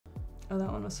Oh,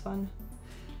 that one was fun.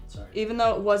 Sorry. Even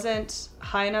though it wasn't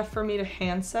high enough for me to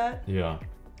hand set, Yeah.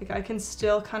 like I can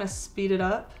still kind of speed it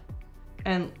up,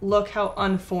 and look how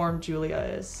unformed Julia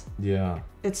is. Yeah.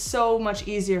 It's so much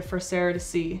easier for Sarah to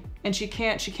see, and she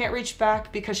can't reach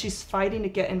back because she's fighting to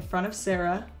get in front of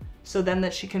Sarah, so then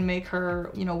that she can make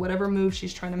her, you know, whatever move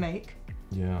she's trying to make.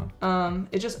 Yeah.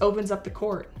 It just opens up the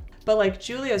court. But like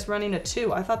Julia's running a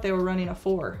 2. I thought they were running a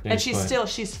 4. Yeah, and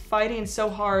she's fighting so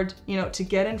hard, you know, to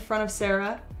get in front of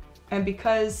Sarah. And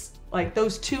because like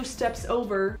those 2 steps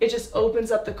over, it just opens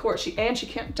up the court. She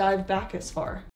can't dive back as far.